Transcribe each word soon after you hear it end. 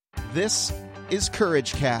This is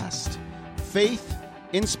Courage Cast. Faith,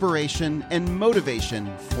 inspiration, and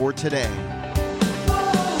motivation for today.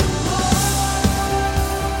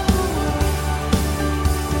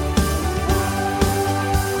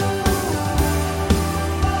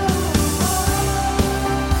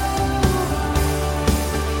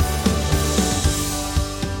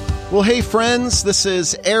 Well, hey friends, this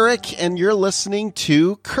is Eric, and you're listening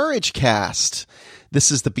to Courage Cast. This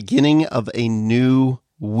is the beginning of a new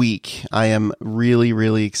week. I am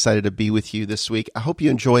really excited to be with you this week. I hope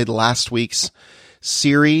you enjoyed last week's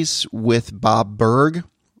series with Bob Berg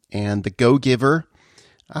and the Go-Giver.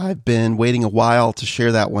 I've been waiting a while to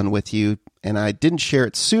share that one with you, and I didn't share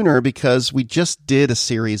it sooner because we just did a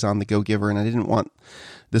series on the Go-Giver, and I didn't want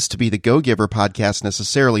this to be the Go-Giver podcast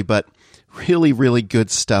necessarily, but really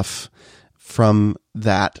good stuff from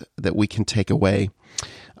that we can take away.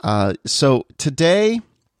 So today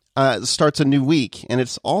starts a new week, and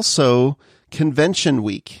it's also convention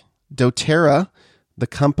week. doTERRA, the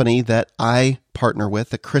company that I partner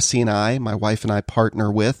with, that Chrissy and I, my wife and I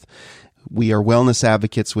partner with, we are wellness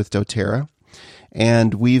advocates with doTERRA,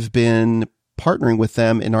 and we've been partnering with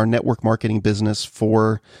them in our network marketing business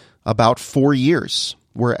for about 4 years.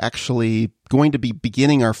 We're actually going to be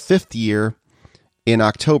beginning our 5th year in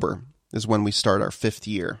October is when we start our 5th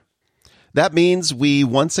year. That means we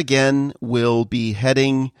once again will be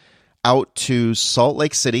heading out to Salt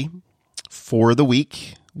Lake City for the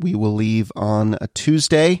week. We will leave on a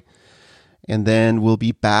Tuesday, and then we'll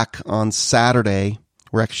be back on Saturday.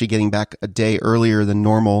 We're actually getting back a day earlier than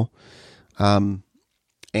normal, and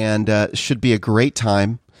should be a great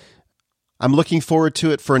time. I'm looking forward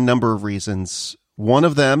to it for a number of reasons. One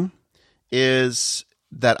of them is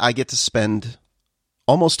that I get to spend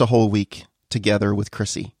almost a whole week together with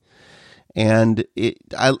Chrissy. And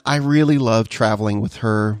I really love traveling with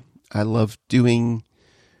her. I love doing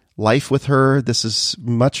life with her. This is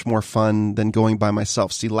much more fun than going by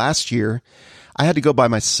myself. See, last year, I had to go by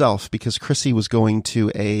myself because Chrissy was going to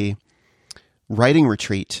a writing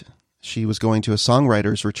retreat. She was going to a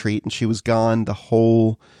songwriter's retreat, and she was gone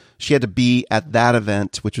she had to be at that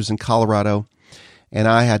event, which was in Colorado. And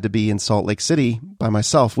I had to be in Salt Lake City by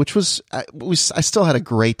myself, which I still had a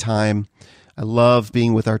great time. I love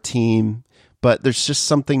being with our team, but there's just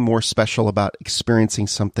something more special about experiencing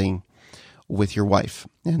something with your wife.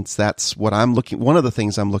 And that's what one of the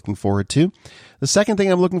things I'm looking forward to. The second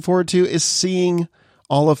thing I'm looking forward to is seeing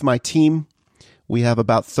all of my team. We have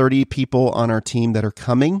about 30 people on our team that are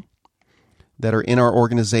coming, that are in our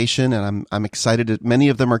organization, and I'm excited. Many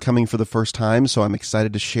of them are coming for the first time, so I'm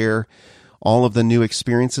excited to share all of the new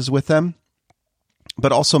experiences with them,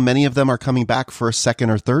 but also many of them are coming back for a second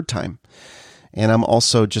or third time. And I'm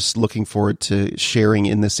also just looking forward to sharing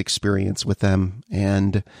in this experience with them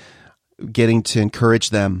and getting to encourage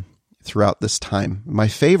them throughout this time. My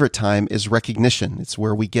favorite time is recognition. It's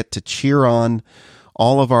where we get to cheer on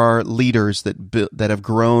all of our leaders that have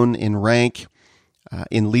grown in rank,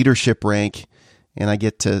 in leadership rank, and I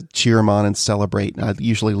get to cheer them on and celebrate. I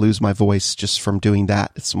usually lose my voice just from doing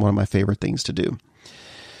that. It's one of my favorite things to do.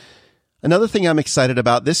 Another thing I'm excited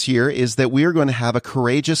about this year is that we are going to have a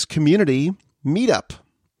Courageous Community meetup.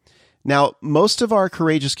 Now, most of our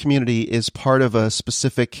Courageous Community is part of a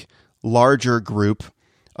specific larger group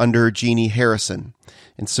under Jeannie Harrison.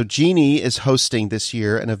 And so Jeannie is hosting this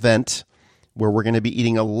year an event where we're going to be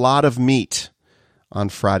eating a lot of meat on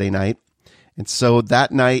Friday night. And so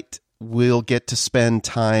that night, we'll get to spend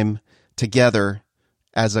time together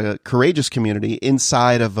as a Courageous Community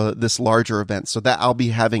inside of this larger event. So that I'll be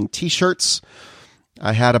having t-shirts.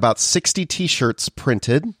 I had about 60 t-shirts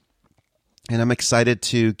printed, and I'm excited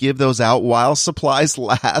to give those out while supplies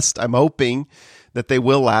last. I'm hoping that they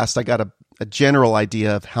will last. I got a general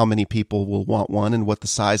idea of how many people will want one and what the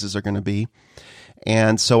sizes are going to be.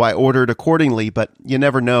 And so I ordered accordingly, but you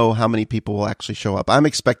never know how many people will actually show up. I'm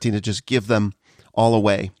expecting to just give them all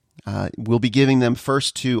away. We'll be giving them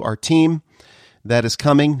first to our team that is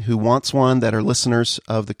coming, who wants one, that are listeners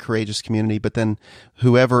of the Courageous Community, but then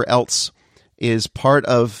whoever else is part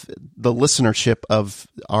of the listenership of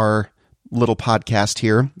our little podcast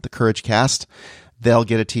here, the Courage Cast, they'll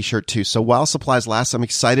get a t-shirt too. So while supplies last, I'm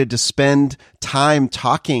excited to spend time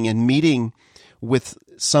talking and meeting with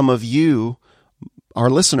some of you, our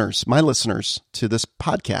listeners, my listeners to this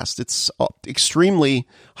podcast. It's extremely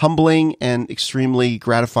humbling and extremely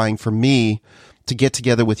gratifying for me to get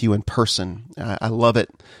together with you in person. I love it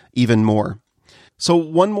even more. So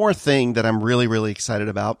one more thing that I'm really excited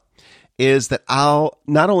about is that I'll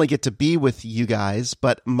not only get to be with you guys,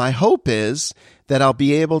 but my hope is that I'll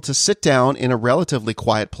be able to sit down in a relatively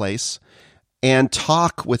quiet place and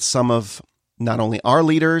talk with some of not only our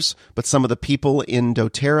leaders, but some of the people in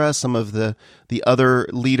doTERRA, some of the other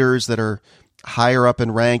leaders that are higher up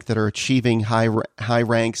in rank, that are achieving high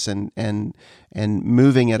ranks and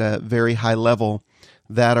moving at a very high level,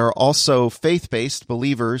 that are also faith-based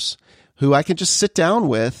believers who I can just sit down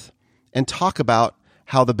with and talk about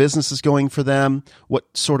how the business is going for them,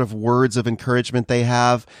 what sort of words of encouragement they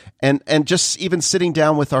have, and just even sitting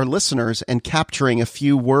down with our listeners and capturing a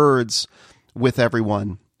few words with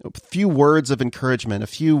everyone, a few words of encouragement, a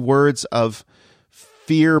few words of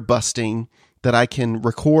fear busting that I can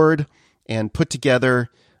record and put together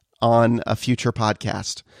on a future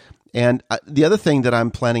podcast. And the other thing that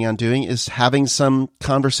I'm planning on doing is having some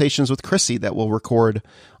conversations with Chrissy that we'll record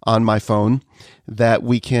on my phone that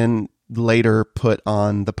we can later put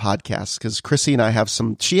on the podcast, because Chrissy and I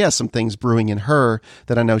she has some things brewing in her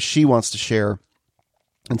that I know she wants to share.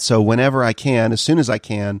 And so whenever I can, as soon as I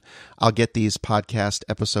can, I'll get these podcast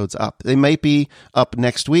episodes up. They might be up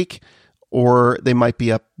next week or they might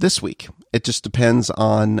be up this week. It just depends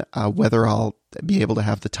on whether I'll be able to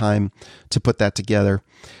have the time to put that together.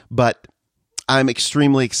 But I'm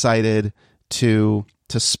extremely excited to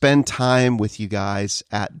spend time with you guys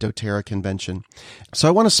at doTERRA Convention. So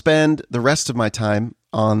I want to spend the rest of my time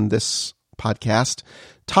on this podcast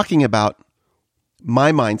talking about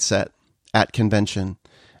my mindset at convention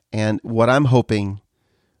and what I'm hoping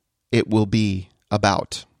it will be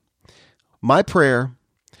about. My prayer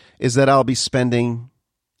is that I'll be spending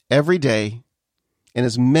every day in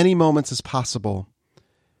as many moments as possible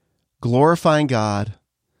glorifying God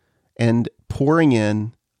and pouring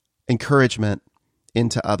in encouragement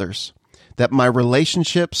into others, that my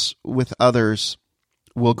relationships with others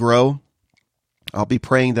will grow. I'll be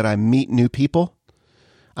praying that I meet new people.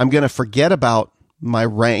 I'm going to forget about my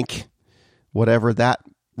rank, whatever that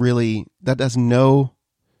has no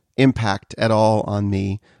impact at all on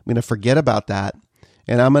me. I'm going to forget about that,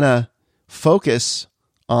 and I'm going to focus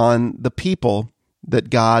on the people that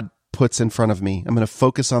God puts in front of me. I'm going to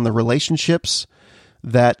focus on the relationships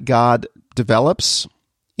that God develops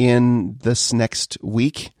in this next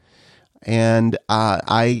week. And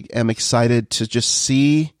I am excited to just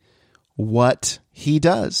see what he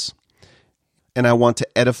does. And I want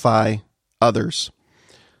to edify others.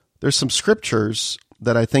 There's some scriptures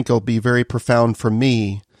that I think will be very profound for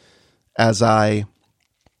me as I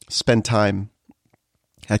spend time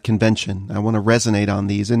at convention. I want to resonate on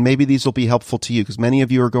these, and maybe these will be helpful to you because many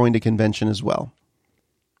of you are going to convention as well.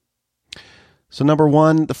 So number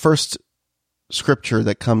one, the first scripture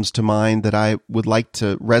that comes to mind that I would like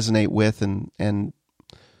to resonate with and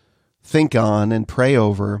think on and pray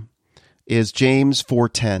over is James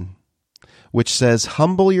 4:10, which says,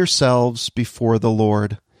 "Humble yourselves before the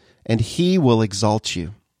Lord, and he will exalt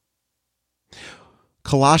you."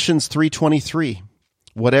 Colossians 3:23,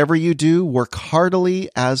 "Whatever you do, work heartily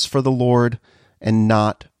as for the Lord and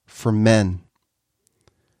not for men."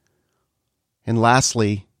 And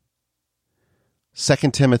lastly,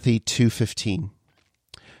 2 Timothy 2:15.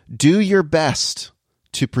 "Do your best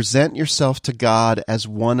to present yourself to God as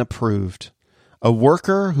one approved, a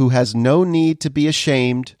worker who has no need to be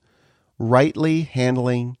ashamed, rightly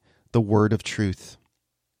handling the word of truth."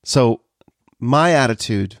 So my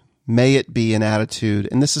attitude, may it be an attitude,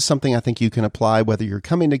 and this is something I think you can apply whether you're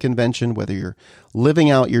coming to convention, whether you're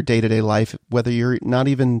living out your day-to-day life, whether you're not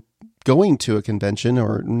even going to a convention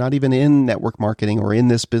or not even in network marketing or in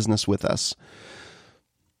this business with us.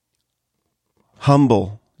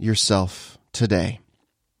 Humble yourself today.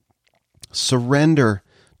 Surrender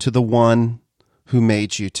to the one who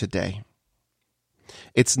made you today.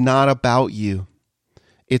 It's not about you.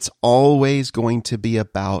 It's always going to be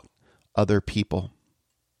about other people.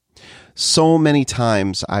 So many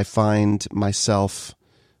times I find myself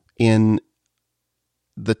in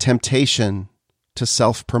the temptation to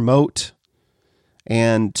self-promote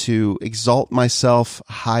and to exalt myself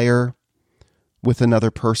higher with another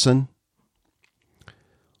person.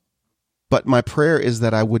 But my prayer is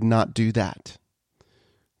that I would not do that,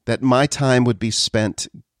 that my time would be spent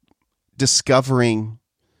discovering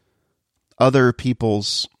other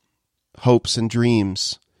people's hopes and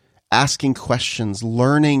dreams, asking questions,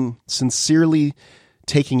 learning, sincerely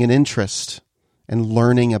taking an interest and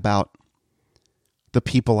learning about the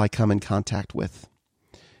people I come in contact with.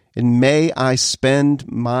 And may I spend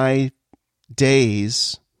my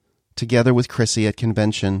days together with Chrissy at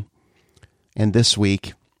convention and this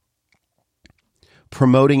week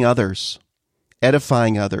promoting others,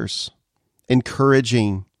 edifying others,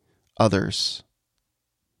 encouraging others.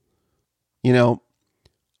 You know,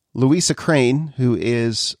 Louisa Crane, who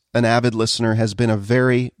is an avid listener, has been a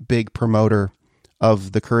very big promoter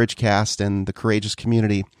of the Courage Cast and the Courageous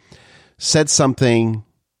community. said something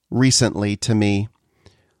recently to me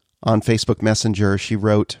on Facebook Messenger. She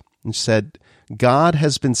wrote and said, God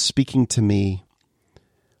has been speaking to me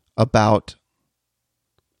about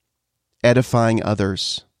edifying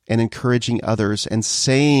others and encouraging others and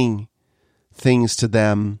saying things to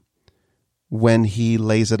them when he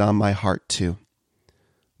lays it on my heart to,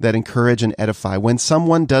 that encourage and edify. When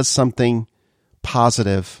someone does something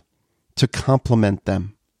positive, to compliment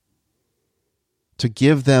them, to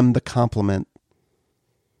give them the compliment.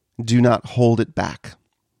 Do not hold it back.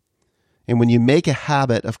 And when you make a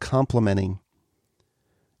habit of complimenting,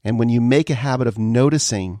 and when you make a habit of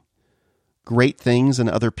noticing great things in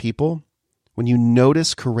other people, when you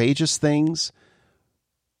notice courageous things,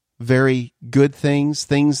 very good things,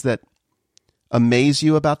 things that amaze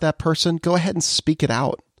you about that person, go ahead and speak it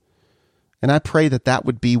out. And I pray that that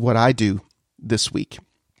would be what I do this week.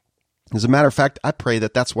 As a matter of fact, I pray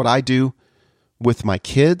that that's what I do with my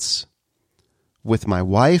kids, with my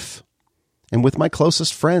wife, and with my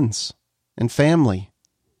closest friends and family.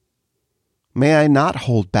 May I not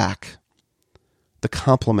hold back the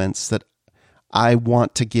compliments that I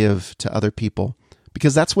want to give to other people,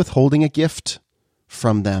 because that's withholding a gift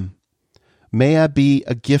from them. May I be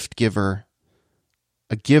a gift giver,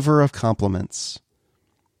 a giver of compliments,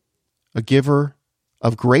 a giver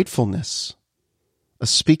of gratefulness, a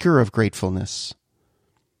speaker of gratefulness.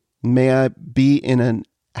 May I be in an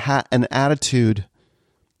attitude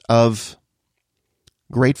of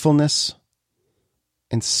gratefulness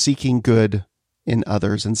and seeking good in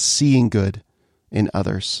others and seeing good in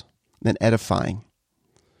others and edifying.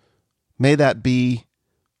 May that be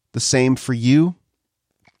the same for you.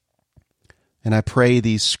 And I pray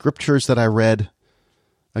these scriptures that I read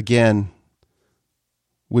again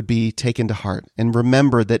would be taken to heart. And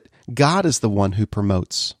remember that God is the one who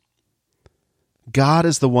promotes. God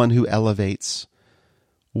is the one who elevates,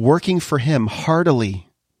 working for him heartily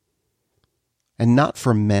and not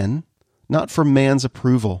for men, not for man's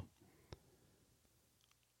approval.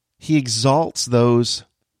 He exalts those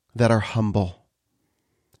that are humble.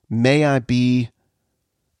 May I be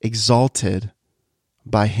exalted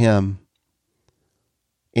by him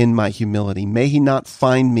in my humility. May he not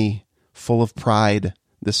find me full of pride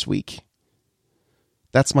this week.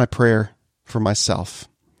 That's my prayer for myself.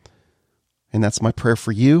 And that's my prayer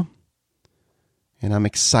for you. And I'm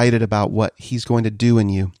excited about what he's going to do in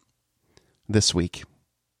you this week.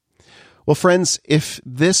 Well, friends, if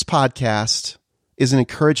this podcast is an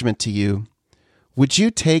encouragement to you, would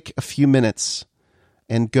you take a few minutes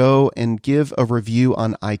and go and give a review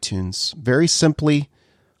on iTunes? Very simply,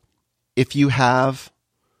 if you have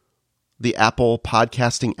the Apple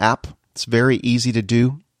podcasting app, it's very easy to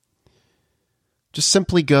do. Just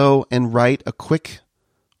simply go and write a quick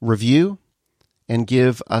review and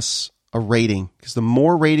give us a rating, because the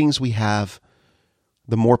more ratings we have,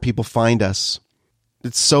 the more people find us.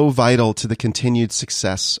 It's so vital to the continued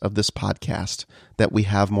success of this podcast that we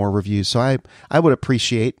have more reviews. So I would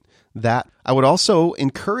appreciate that. I would also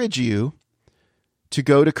encourage you to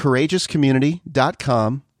go to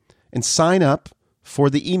courageouscommunity.com and sign up for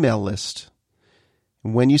the email list.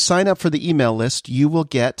 When you sign up for the email list, you will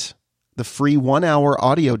get the free 1-hour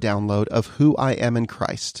audio download of Who I Am in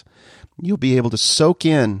Christ. You'll be able to soak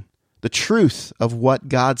in the truth of what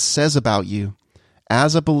God says about you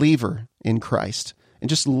as a believer in Christ, and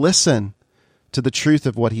just listen to the truth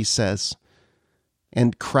of what he says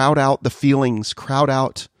and crowd out the feelings, crowd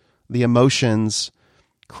out the emotions,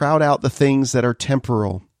 crowd out the things that are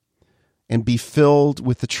temporal, and be filled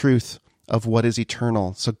with the truth of what is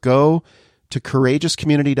eternal. So go to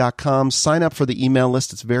courageouscommunity.com, sign up for the email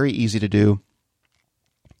list. It's very easy to do,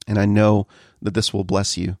 and I know that this will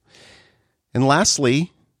bless you. And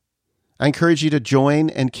lastly, I encourage you to join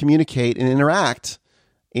and communicate and interact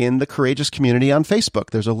in the Courageous Community on Facebook.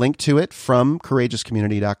 There's a link to it from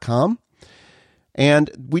courageouscommunity.com.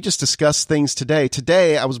 And we just discussed things today.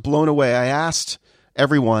 Today, I was blown away. I asked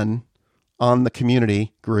everyone on the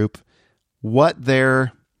community group what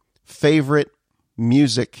their favorite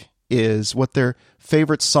music is, what their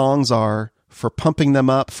favorite songs are for pumping them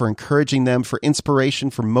up, for encouraging them, for inspiration,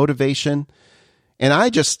 for motivation. And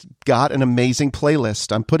I just got an amazing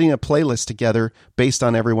playlist. I'm putting a playlist together based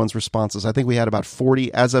on everyone's responses. I think we had about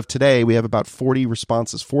 40, as of today, we have about 40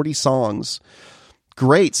 responses, 40 songs.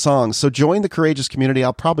 Great songs. So join the Courageous Community.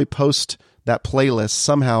 I'll probably post that playlist.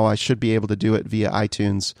 Somehow I should be able to do it via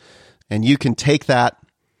iTunes. And you can take that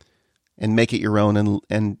and make it your own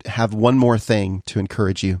and have one more thing to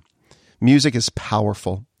encourage you. Music is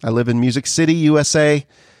powerful. I live in Music City, USA,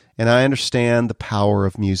 and I understand the power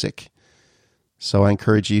of music. So I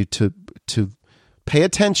encourage you to pay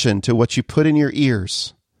attention to what you put in your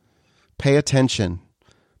ears. Pay attention,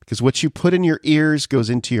 because what you put in your ears goes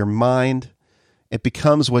into your mind. It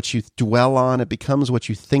becomes what you dwell on. It becomes what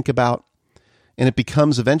you think about. And it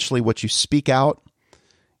becomes eventually what you speak out.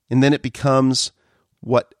 And then it becomes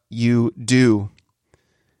what you do.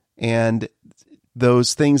 And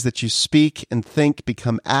those things that you speak and think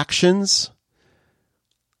become actions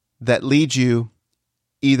that lead you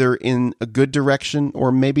either in a good direction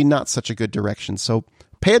or maybe not such a good direction. So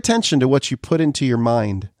pay attention to what you put into your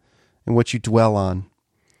mind and what you dwell on.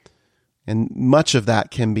 And much of that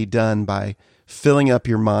can be done by filling up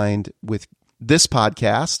your mind with this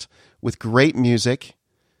podcast, with great music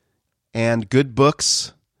and good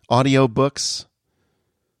books, audio books,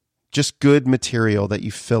 just good material that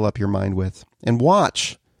you fill up your mind with. And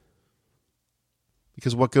watch,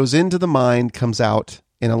 because what goes into the mind comes out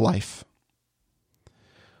in a life.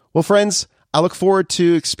 Well, friends, I look forward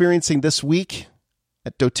to experiencing this week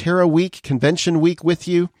at doTERRA Week, Convention Week with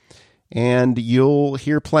you, and you'll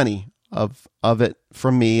hear plenty of it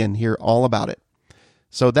from me and hear all about it.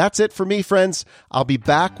 So that's it for me, friends. I'll be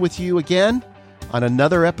back with you again on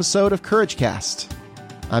another episode of Courage Cast.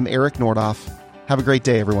 I'm Eric Nordoff. Have a great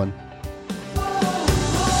day, everyone.